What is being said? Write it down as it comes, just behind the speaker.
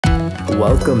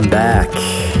Welcome back.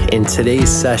 In today's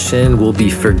session, we'll be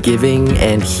forgiving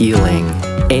and healing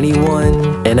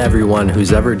anyone and everyone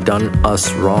who's ever done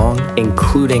us wrong,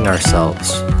 including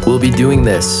ourselves. We'll be doing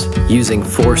this using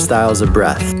 4 styles of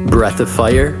breath: breath of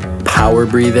fire, power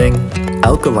breathing,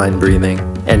 alkaline breathing,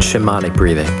 and shamanic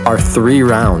breathing. Our 3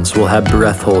 rounds will have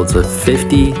breath holds of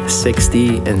 50,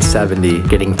 60, and 70,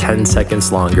 getting 10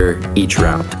 seconds longer each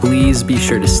round. Please be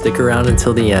sure to stick around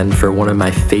until the end for one of my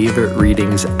favorite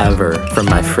readings ever from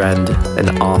my friend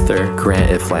and author, Grant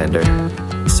Iflander.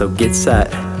 So get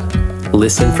set,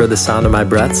 listen for the sound of my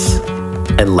breaths,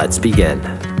 and let's begin.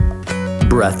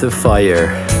 Breath of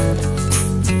fire.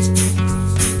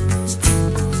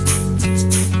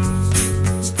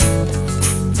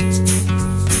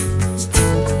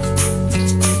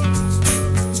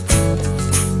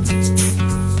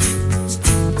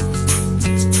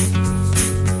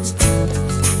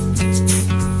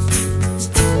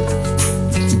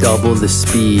 Double the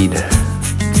speed.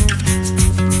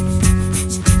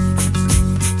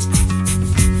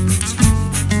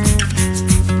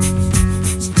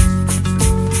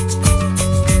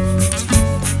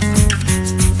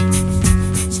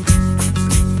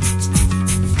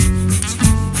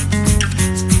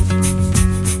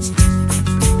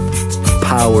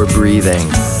 Power breathing.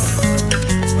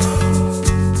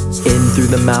 In through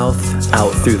the mouth,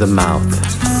 out through the mouth.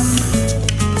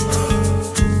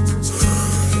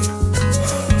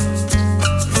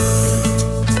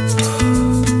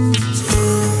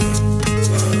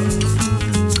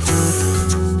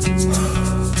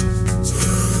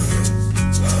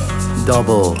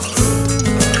 Double.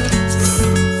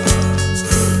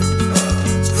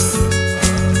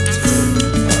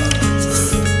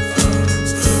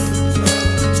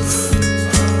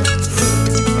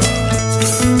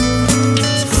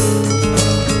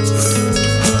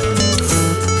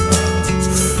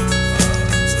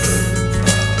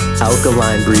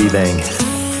 Alkaline breathing.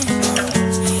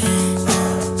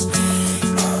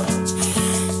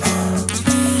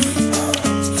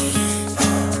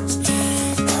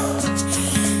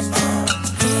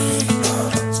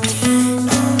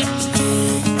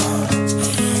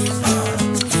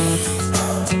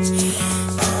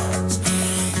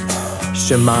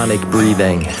 Shamanic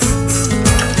breathing.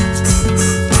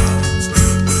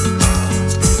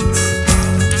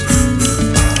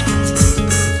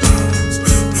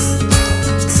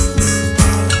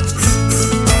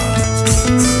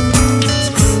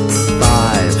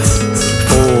 Five,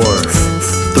 4,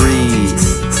 3,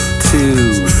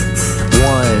 2,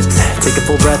 1. Take a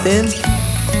full breath in.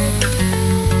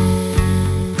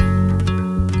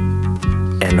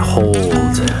 And hold.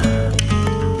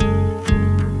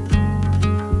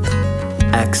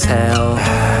 Exhale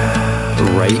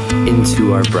right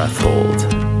into our breath hold.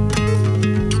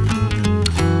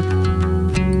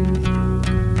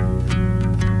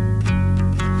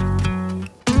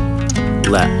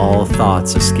 Let all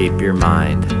thoughts escape your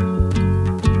mind.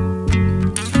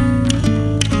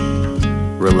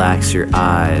 Relax your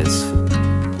eyes.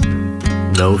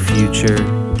 No future,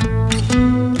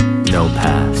 no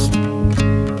past.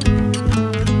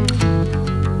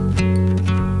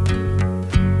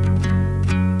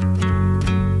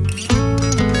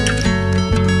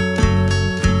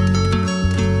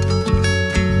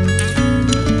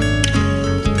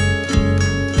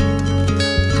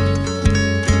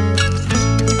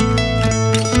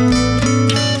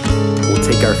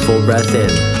 Our full breath in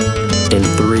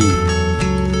 3,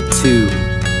 2,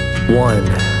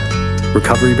 1.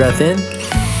 Recovery breath in.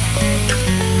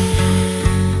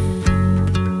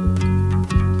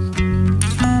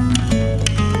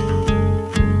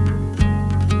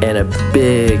 And a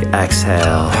big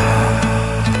exhale.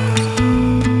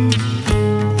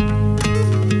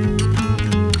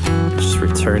 Just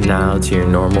return now to your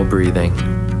normal breathing.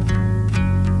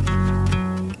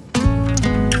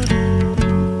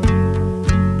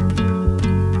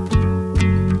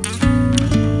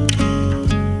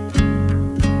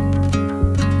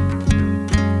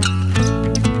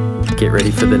 Get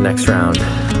ready for the next round.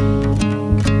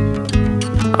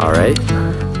 All right,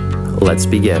 let's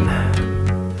begin.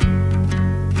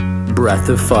 Breath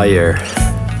of fire.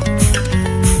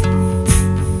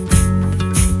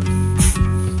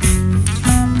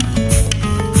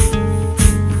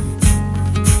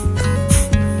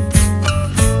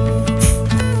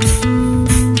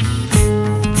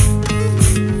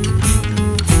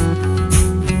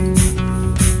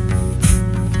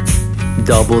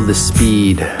 Double the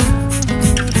speed.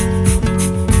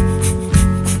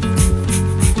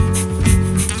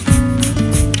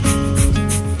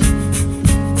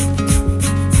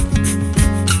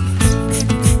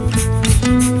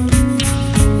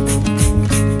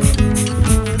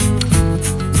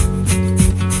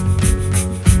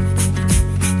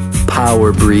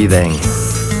 Power breathing. In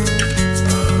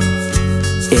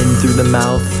through the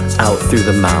mouth, out through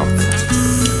the mouth.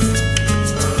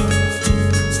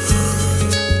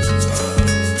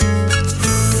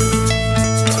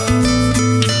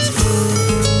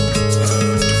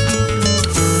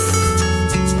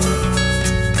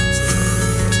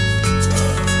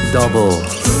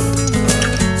 Double.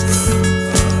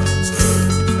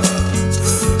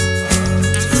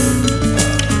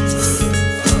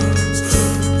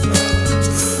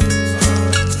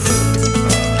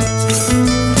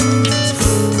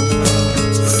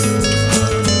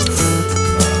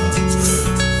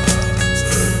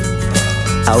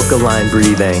 Alkaline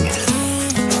breathing.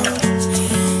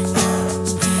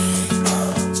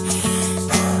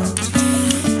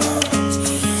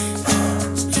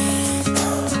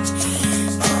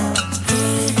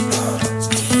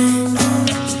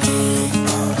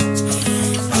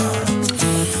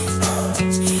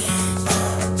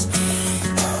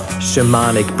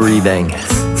 Shamanic breathing.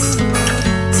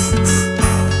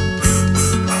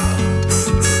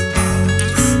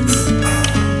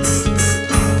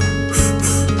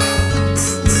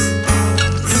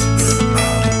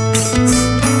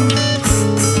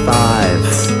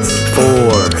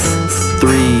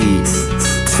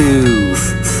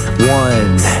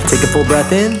 Take a full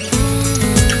breath in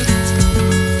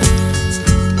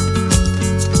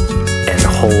and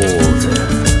hold,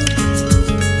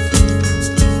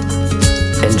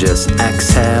 and just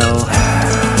exhale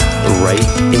right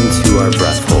into our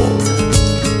breath hold.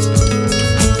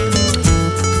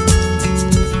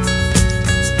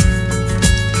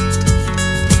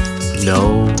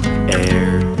 No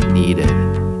air needed.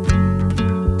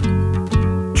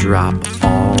 Drop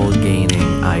all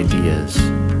gaining ideas.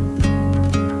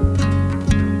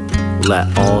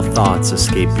 Let all thoughts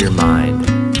escape your mind.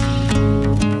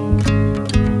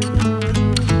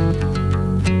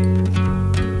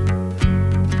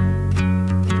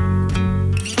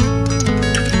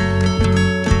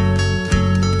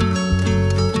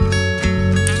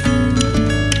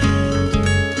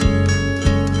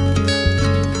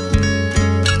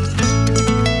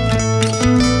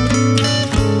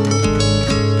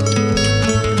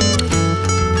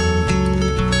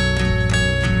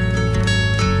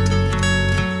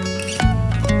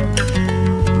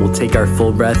 Take our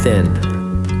full breath in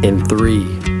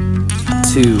 3,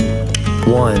 2,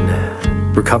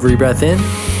 1. Recovery breath in.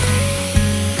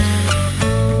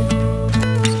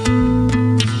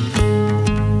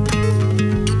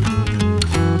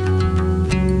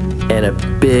 And a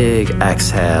big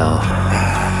exhale.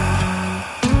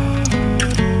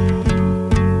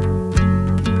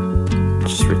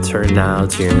 Just return now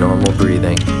to your normal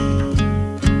breathing.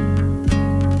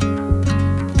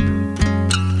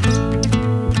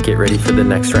 Get ready for the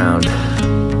next round.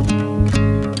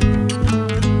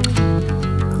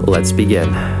 Let's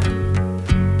begin.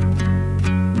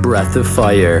 Breath of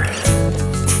fire.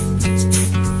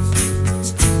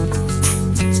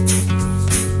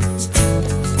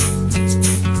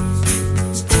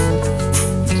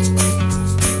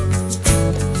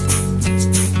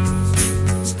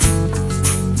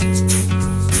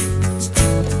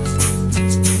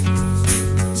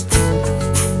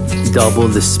 Double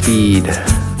the speed.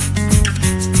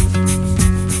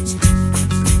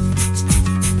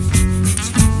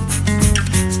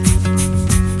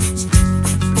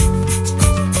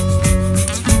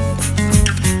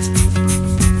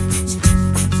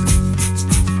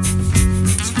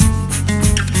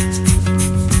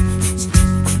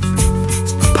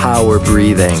 Power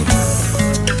breathing.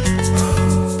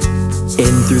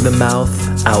 In through the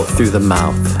mouth, out through the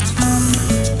mouth.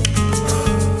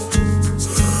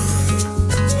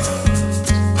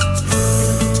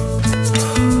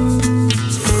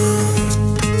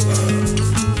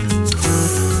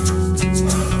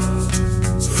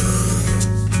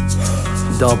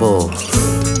 Double.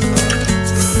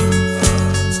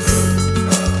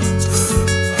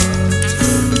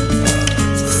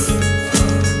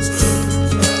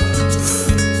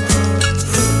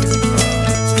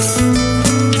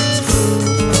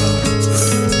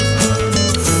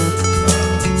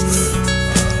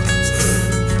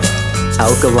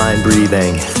 Alkaline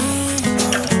breathing.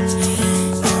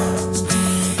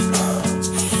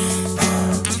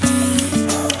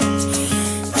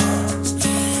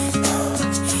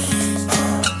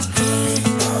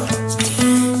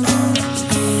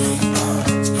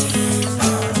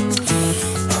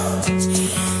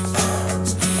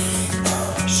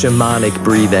 Shamanic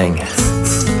breathing.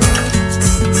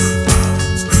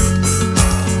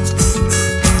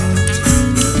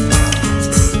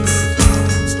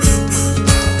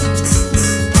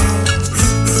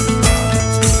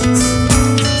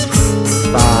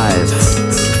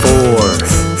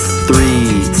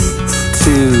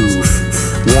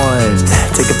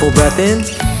 in.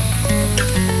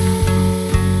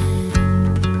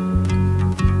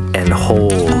 And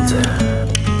hold.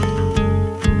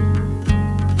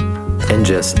 And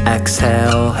just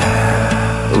exhale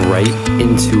right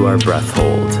into our breath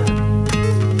hold.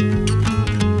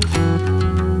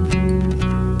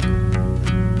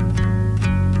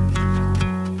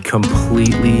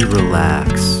 Completely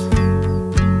relax.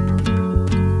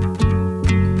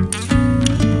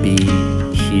 Be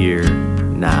here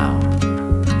now.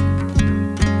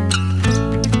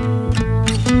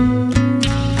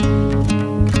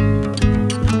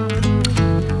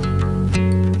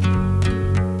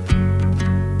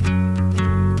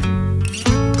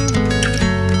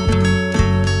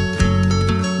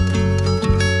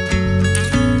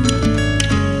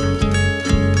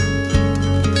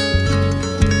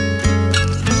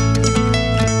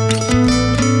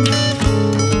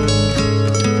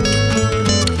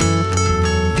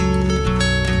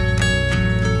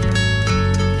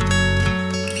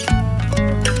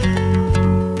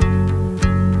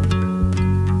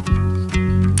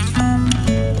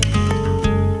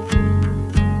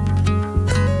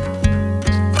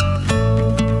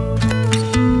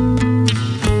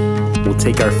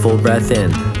 Take our full breath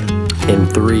in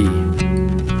 3,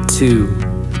 2,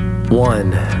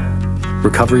 1.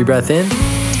 Recovery breath in.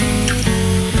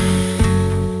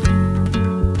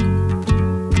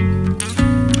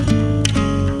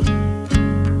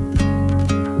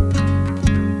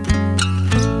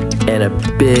 And a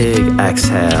big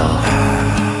exhale.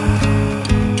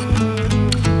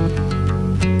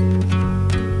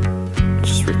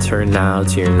 Just return now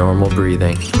to your normal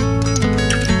breathing.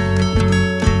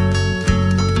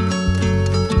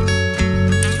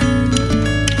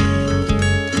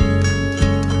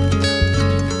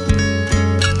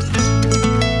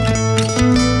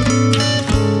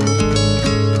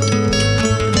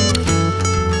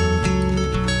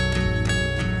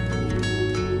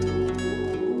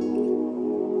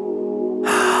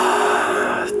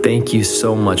 Thank you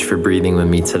so much for breathing with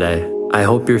me today. I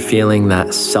hope you're feeling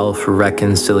that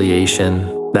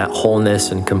self-reconciliation, that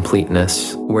wholeness and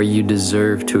completeness where you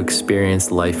deserve to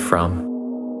experience life from.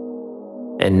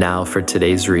 And now for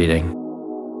today's reading.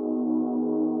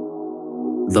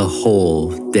 The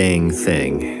Whole Dang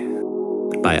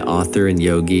Thing by author and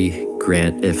yogi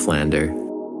Grant Iflander.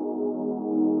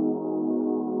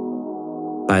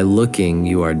 By looking,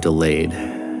 you are delayed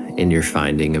in your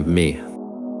finding of me.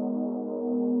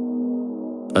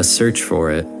 A search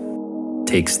for it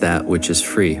takes that which is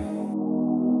free.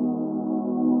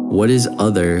 What is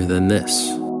other than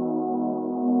this?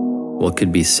 What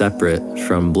could be separate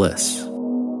from bliss?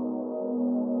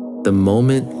 The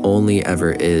moment only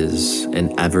ever is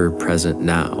an ever-present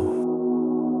now,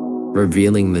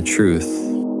 revealing the truth,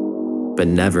 but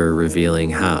never revealing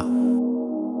how.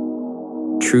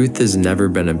 Truth has never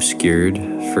been obscured,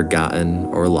 forgotten,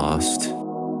 or lost,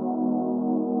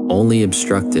 only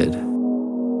obstructed,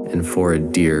 and for a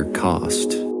dear cost.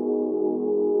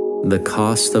 The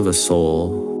cost of a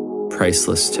soul,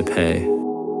 priceless to pay,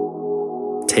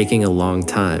 taking a long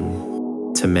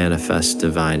time to manifest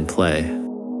divine play.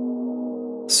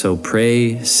 So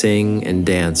pray, sing, and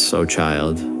dance, O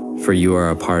child, for you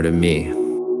are a part of me.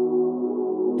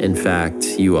 In fact,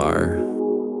 you are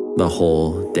the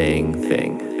whole dang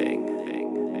thing.